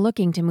 and they were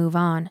looking to move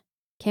on.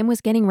 Kim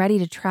was getting ready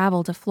to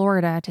travel to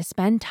Florida to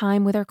spend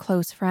time with her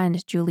close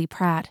friend, Julie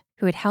Pratt,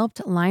 who had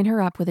helped line her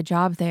up with a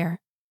job there.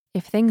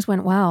 If things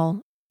went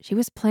well, she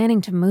was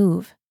planning to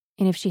move,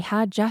 and if she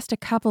had just a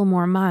couple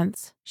more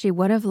months, she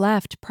would have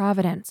left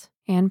Providence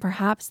and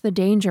perhaps the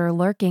danger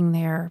lurking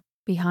there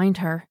behind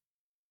her.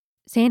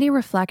 Sandy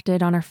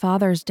reflected on her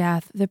father's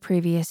death the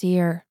previous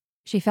year.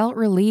 She felt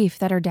relief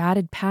that her dad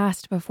had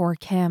passed before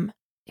Kim.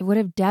 It would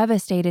have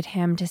devastated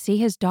him to see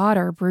his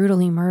daughter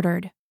brutally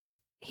murdered.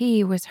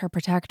 He was her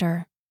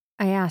protector.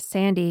 I asked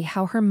Sandy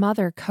how her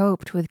mother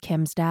coped with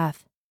Kim's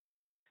death.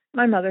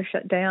 My mother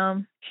shut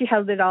down. She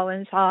held it all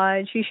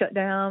inside. She shut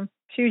down.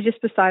 She was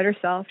just beside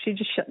herself. She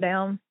just shut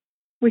down.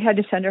 We had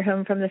to send her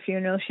home from the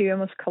funeral. She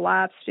almost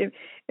collapsed.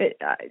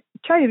 I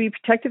tried to be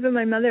protective of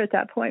my mother at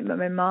that point, but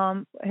my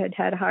mom had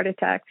had heart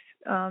attacks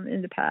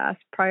in the past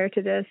prior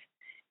to this.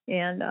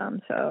 And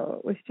so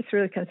it was just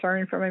really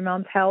concerned for my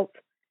mom's health.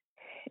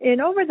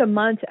 And over the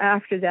months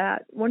after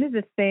that, one of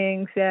the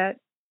things that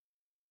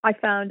I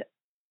found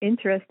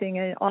interesting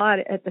and odd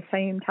at the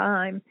same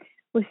time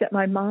was that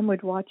my mom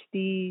would watch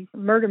these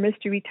murder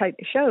mystery type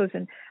shows,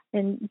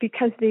 and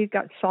because they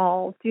got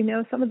solved,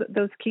 some of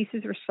those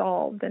cases were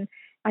solved, and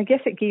I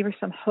guess it gave her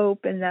some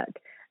hope in that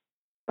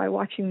by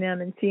watching them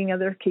and seeing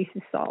other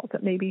cases solved,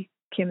 that maybe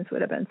Kim's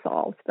would have been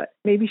solved, but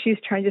maybe she's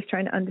just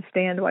trying to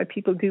understand why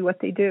people do what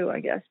they do, I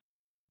guess.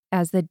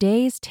 As the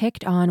days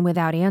ticked on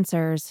without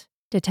answers,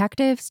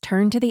 detectives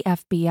turned to the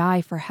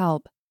FBI for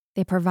help.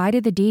 They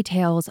provided the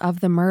details of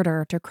the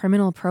murder to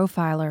criminal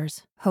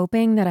profilers,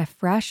 hoping that a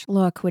fresh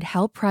look would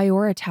help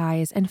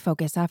prioritize and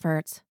focus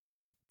efforts.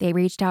 They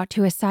reached out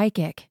to a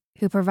psychic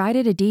who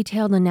provided a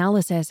detailed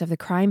analysis of the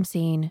crime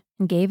scene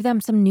and gave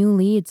them some new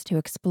leads to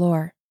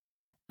explore.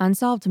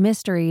 Unsolved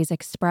Mysteries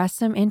expressed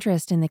some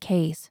interest in the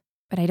case,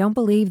 but I don't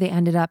believe they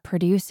ended up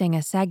producing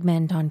a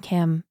segment on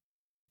Kim.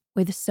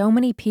 With so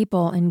many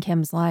people in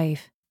Kim's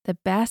life, the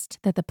best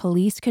that the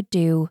police could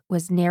do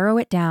was narrow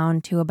it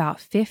down to about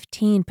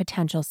 15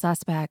 potential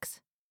suspects.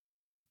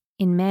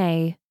 In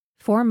May,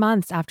 4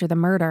 months after the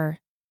murder,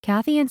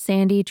 Kathy and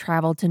Sandy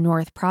traveled to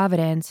North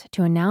Providence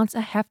to announce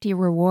a hefty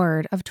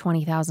reward of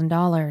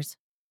 $20,000.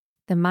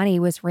 The money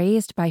was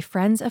raised by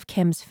friends of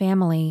Kim's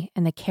family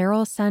and the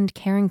Carol Sund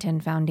Carrington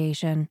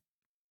Foundation.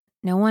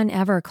 No one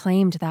ever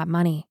claimed that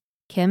money.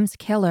 Kim's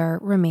killer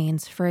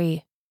remains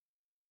free.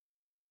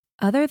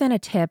 Other than a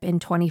tip in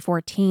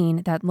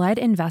 2014 that led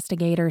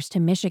investigators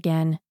to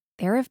Michigan,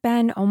 there have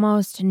been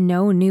almost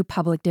no new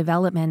public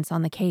developments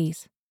on the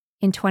case.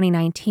 In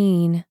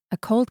 2019, a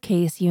cold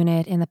case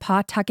unit in the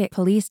Pawtucket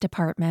Police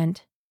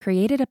Department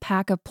created a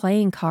pack of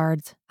playing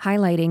cards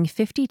highlighting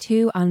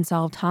 52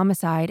 unsolved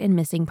homicide and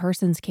missing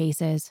persons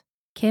cases.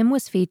 Kim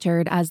was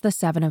featured as the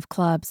 7 of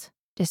clubs,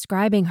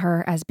 describing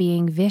her as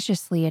being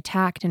viciously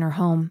attacked in her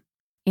home.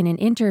 In an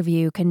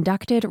interview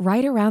conducted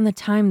right around the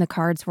time the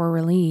cards were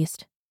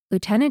released,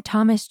 Lieutenant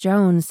Thomas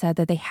Jones said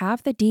that they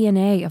have the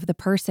DNA of the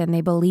person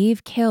they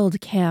believe killed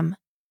Kim,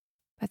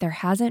 but there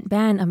hasn't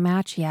been a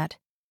match yet.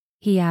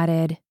 He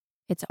added,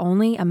 It's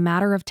only a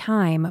matter of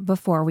time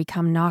before we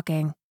come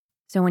knocking.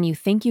 So when you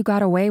think you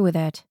got away with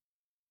it,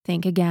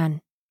 think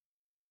again.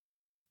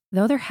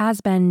 Though there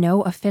has been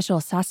no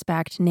official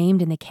suspect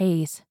named in the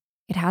case,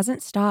 it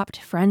hasn't stopped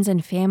friends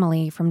and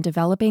family from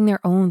developing their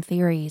own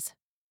theories.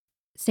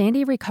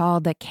 Sandy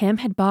recalled that Kim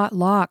had bought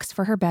locks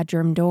for her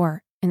bedroom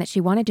door and that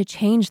she wanted to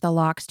change the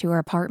locks to her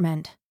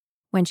apartment.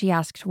 When she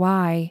asked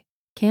why,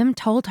 Kim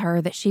told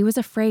her that she was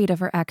afraid of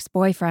her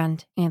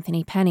ex-boyfriend,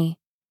 Anthony Penny.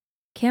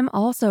 Kim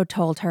also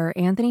told her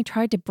Anthony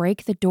tried to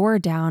break the door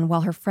down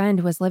while her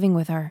friend was living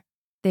with her.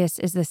 This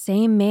is the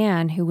same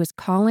man who was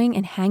calling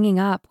and hanging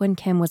up when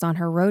Kim was on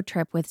her road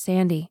trip with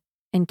Sandy.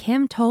 And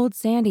Kim told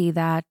Sandy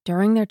that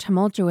during their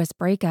tumultuous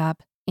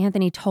breakup,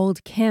 Anthony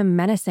told Kim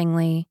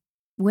menacingly,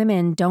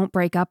 "Women don't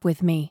break up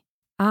with me.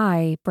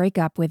 I break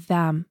up with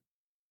them."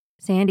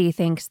 Sandy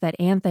thinks that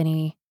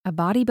Anthony, a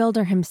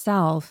bodybuilder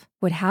himself,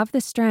 would have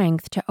the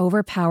strength to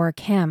overpower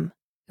Kim,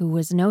 who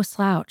was no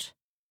slouch.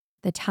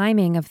 The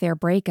timing of their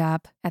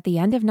breakup at the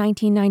end of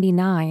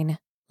 1999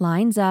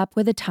 lines up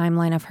with the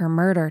timeline of her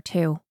murder,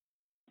 too.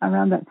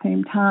 Around that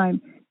same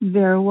time,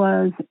 there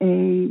was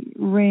a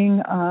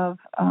ring of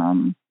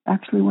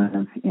actually one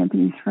of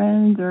Anthony's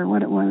friends, or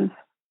what it was,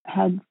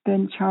 had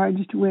been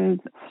charged with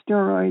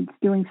steroids,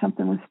 doing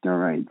something with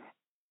steroids,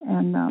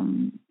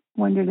 and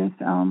wondered if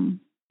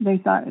they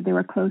thought they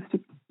were close to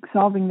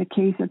solving the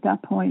case at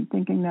that point,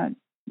 thinking that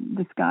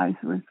this guy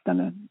was going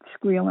to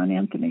squeal on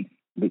Anthony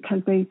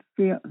because they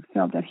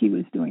felt that he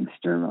was doing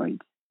steroids.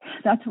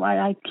 That's why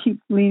I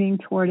keep leaning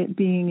toward it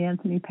being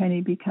Anthony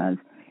Penny, because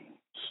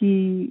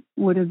he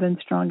would have been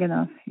strong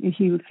enough if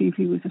he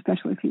was,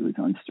 especially if he was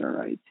on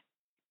steroids.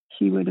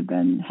 He would have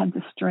had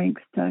the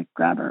strength to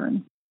grab her.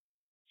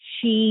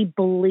 She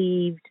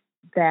believed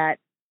that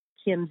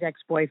Kim's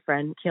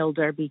ex-boyfriend killed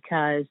her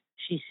because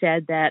she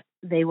said that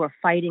they were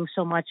fighting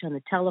so much on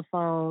the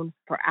telephone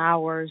for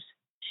hours.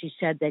 She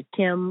said that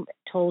Kim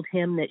told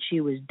him that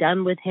she was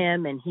done with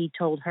him, and he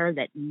told her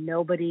that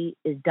nobody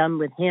is done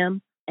with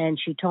him. And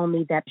she told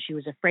me that she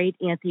was afraid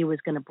Anthony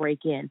was going to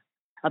break in.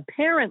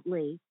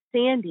 Apparently,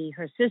 Sandy,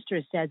 her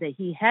sister, said that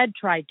he had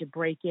tried to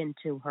break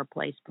into her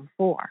place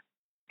before.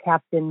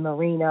 Captain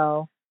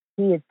Marino,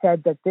 he had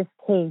said that this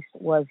case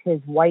was his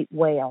white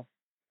whale.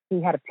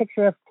 He had a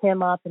picture of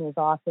Kim up in his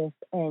office,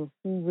 and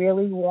he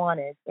really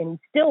wanted, and he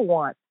still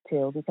wants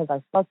to, because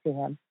I spoke to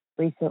him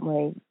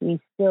recently, he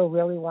still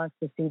really wants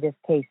to see this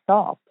case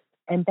solved.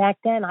 And back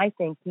then, I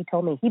think he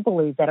told me he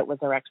believed that it was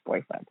her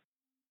ex-boyfriend.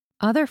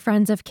 Other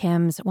friends of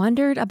Kim's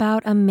wondered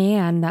about a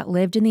man that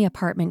lived in the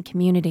apartment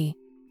community,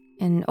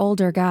 an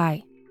older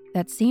guy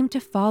that seemed to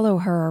follow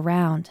her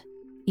around,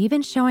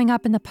 even showing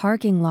up in the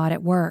parking lot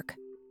at work.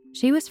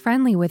 She was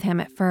friendly with him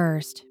at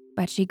first,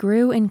 but she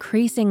grew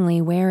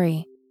increasingly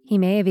wary. He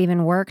may have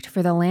even worked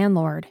for the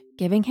landlord,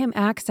 giving him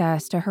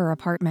access to her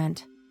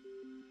apartment.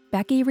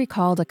 Becky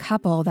recalled a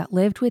couple that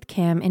lived with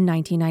Kim in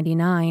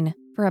 1999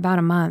 for about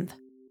a month.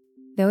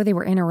 Though they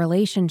were in a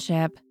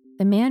relationship,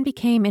 the man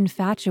became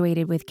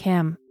infatuated with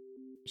Kim.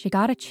 She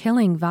got a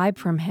chilling vibe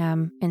from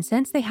him, and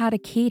since they had a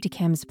key to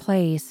Kim's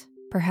place,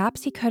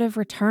 perhaps he could have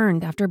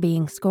returned after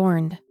being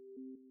scorned.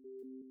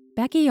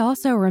 Becky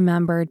also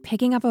remembered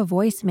picking up a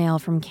voicemail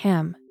from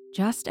Kim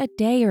just a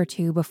day or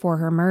two before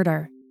her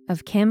murder,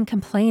 of Kim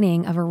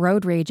complaining of a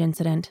road rage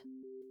incident.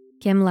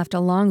 Kim left a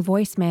long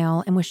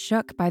voicemail and was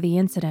shook by the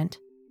incident.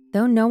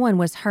 Though no one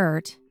was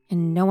hurt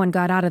and no one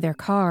got out of their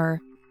car,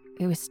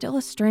 it was still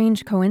a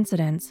strange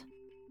coincidence.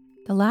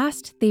 The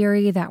last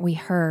theory that we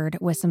heard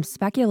was some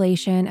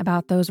speculation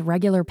about those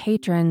regular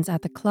patrons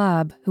at the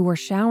club who were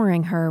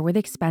showering her with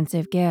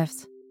expensive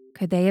gifts.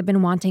 Could they have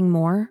been wanting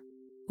more?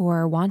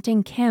 Or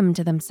wanting Kim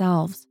to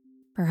themselves?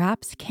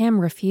 Perhaps Kim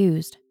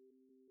refused.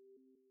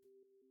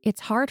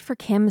 It's hard for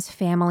Kim's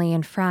family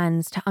and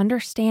friends to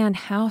understand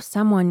how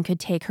someone could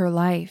take her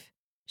life.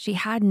 She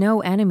had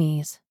no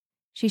enemies.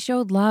 She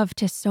showed love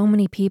to so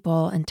many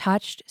people and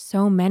touched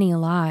so many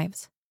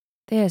lives.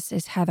 This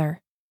is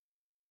Heather.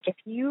 If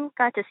you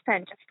got to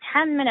spend just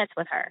 10 minutes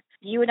with her,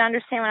 you would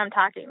understand what I'm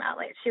talking about.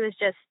 Like, she was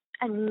just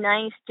a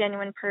nice,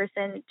 genuine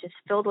person, just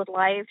filled with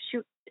life.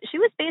 She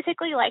was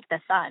basically like the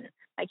sun.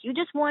 Like, you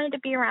just wanted to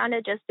be around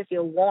it just to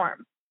feel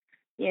warm,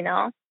 you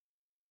know?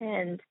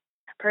 And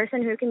a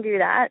person who can do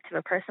that to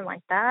a person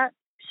like that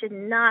should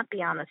not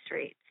be on the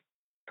streets.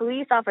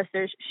 Police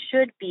officers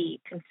should be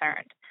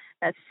concerned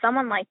that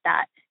someone like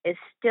that is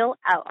still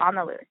out on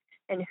the loose.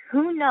 And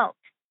who knows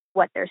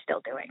what they're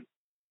still doing.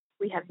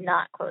 We have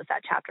not closed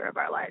that chapter of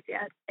our lives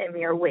yet, and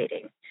we are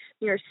waiting.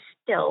 We are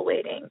still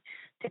waiting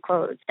to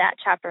close that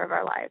chapter of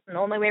our lives. And the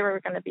only way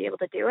we're going to be able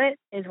to do it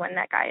is when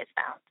that guy is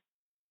found.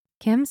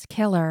 Kim's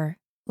killer,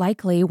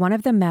 likely one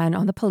of the men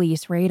on the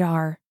police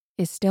radar,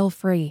 is still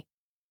free.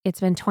 It's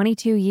been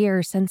 22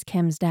 years since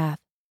Kim's death.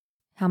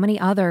 How many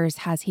others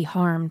has he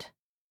harmed?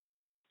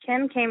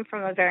 Kim came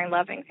from a very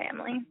loving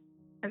family,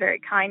 a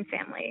very kind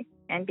family.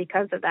 And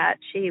because of that,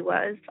 she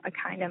was a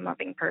kind and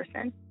loving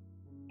person.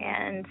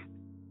 And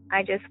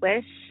I just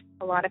wish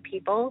a lot of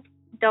people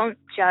don't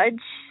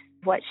judge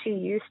what she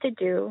used to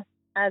do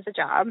as a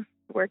job,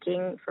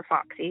 working for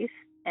Foxy's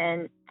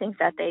and think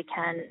that they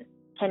can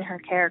pin her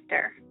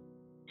character.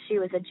 She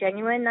was a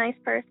genuine nice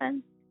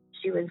person.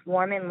 She was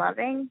warm and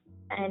loving.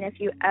 And if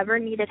you ever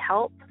needed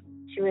help,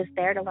 she was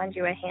there to lend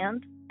you a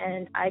hand.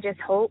 And I just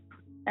hope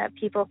that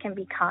people can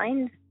be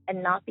kind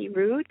and not be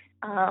rude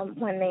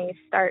when they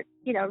start,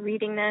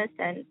 reading this,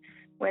 and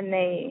when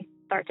they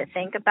start to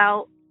think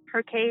about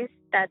her case,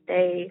 that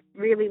they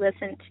really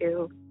listen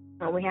to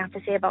what we have to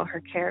say about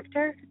her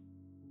character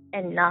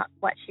and not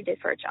what she did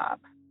for a job.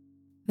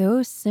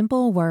 Those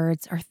simple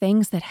words are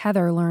things that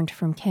Heather learned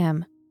from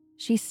Kim.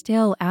 She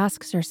still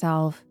asks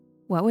herself,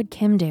 what would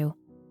Kim do?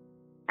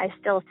 I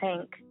still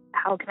think,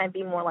 how can I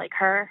be more like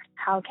her?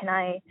 How can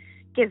I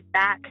give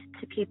back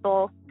to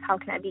people? How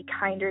can I be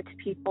kinder to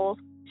people?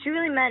 She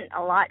really meant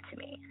a lot to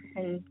me,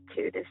 and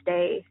to this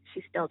day,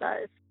 she still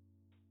does.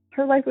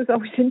 Her life was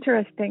always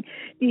interesting.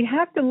 You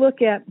have to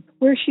look at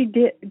where she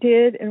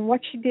did and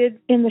what she did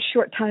in the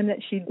short time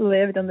that she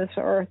lived on this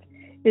earth.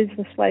 Is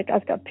just like,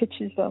 I've got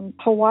pictures of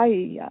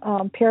Hawaii,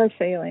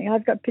 parasailing.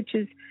 I've got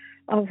pictures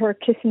of her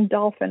kissing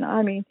dolphin.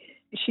 I mean,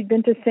 she'd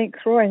been to St.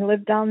 Croix and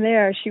lived down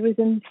there. She was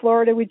in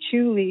Florida with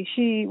Julie.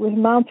 She was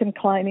mountain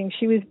climbing.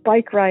 She was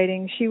bike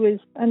riding. She was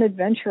an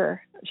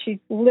adventurer. She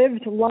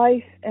lived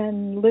life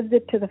and lived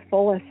it to the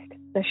fullest.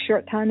 The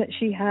short time that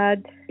she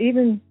had,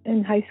 even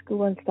in high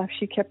school and stuff,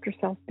 she kept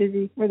herself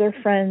busy with her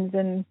friends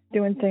and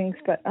doing things.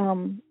 But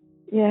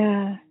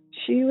yeah,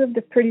 she lived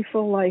a pretty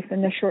full life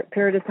in a short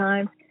period of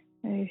time.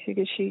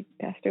 She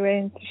passed away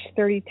and she's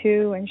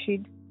 32, and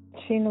she'd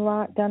seen a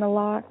lot, done a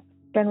lot,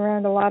 been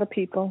around a lot of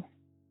people.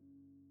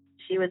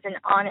 She was an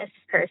honest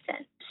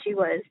person. She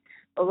was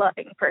a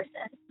loving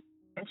person.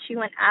 And she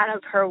went out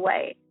of her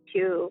way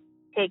to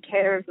take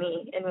care of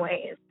me in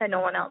ways that no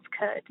one else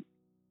could.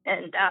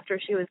 And after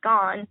she was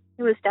gone,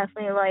 it was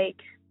definitely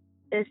like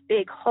this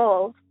big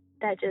hole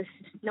that just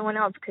no one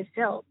else could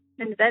fill.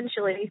 And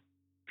eventually,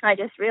 I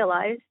just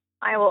realized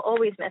I will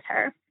always miss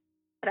her,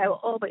 but I will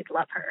always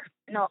love her.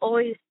 And I'll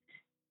always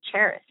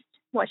cherish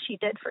what she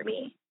did for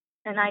me.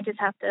 And I just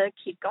have to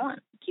keep going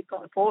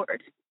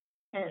forward,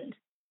 and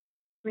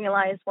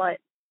realize what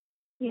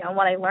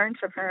I learned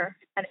from her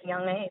at a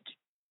young age.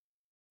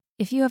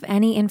 If you have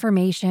any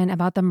information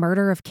about the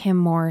murder of Kim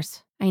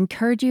Morse, I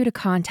encourage you to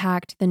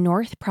contact the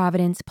North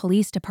Providence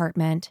Police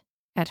Department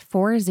at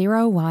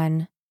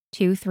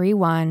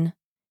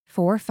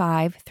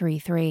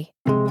 401-231-4533.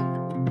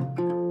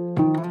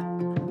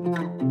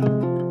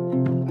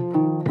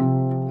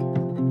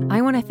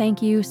 I want to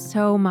thank you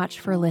so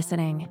much for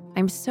listening.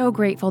 I'm so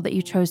grateful that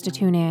you chose to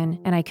tune in,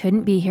 and I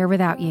couldn't be here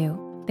without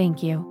you.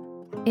 Thank you.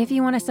 If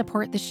you want to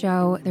support the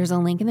show, there's a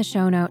link in the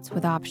show notes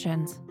with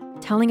options.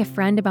 Telling a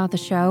friend about the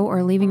show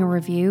or leaving a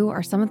review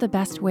are some of the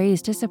best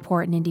ways to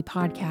support an indie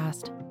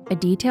podcast. A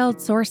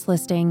detailed source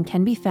listing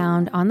can be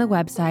found on the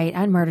website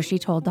at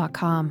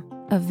murdershetold.com.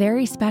 A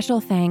very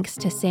special thanks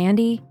to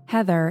Sandy,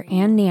 Heather,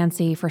 and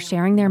Nancy for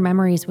sharing their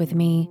memories with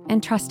me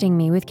and trusting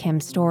me with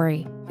Kim's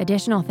story.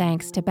 Additional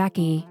thanks to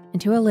Becky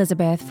and to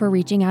Elizabeth for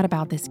reaching out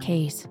about this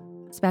case.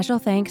 Special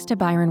thanks to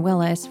Byron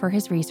Willis for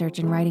his research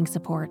and writing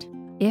support.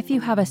 If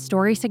you have a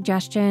story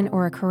suggestion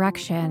or a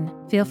correction,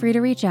 feel free to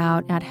reach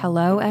out at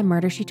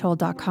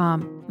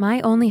hello@murdershetold.com.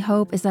 My only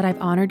hope is that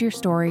I've honored your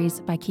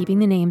stories by keeping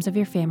the names of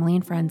your family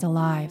and friends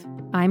alive.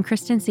 I'm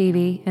Kristen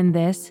Seavey, and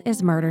this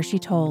is Murder, She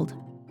Told.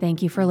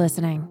 Thank you for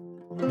listening.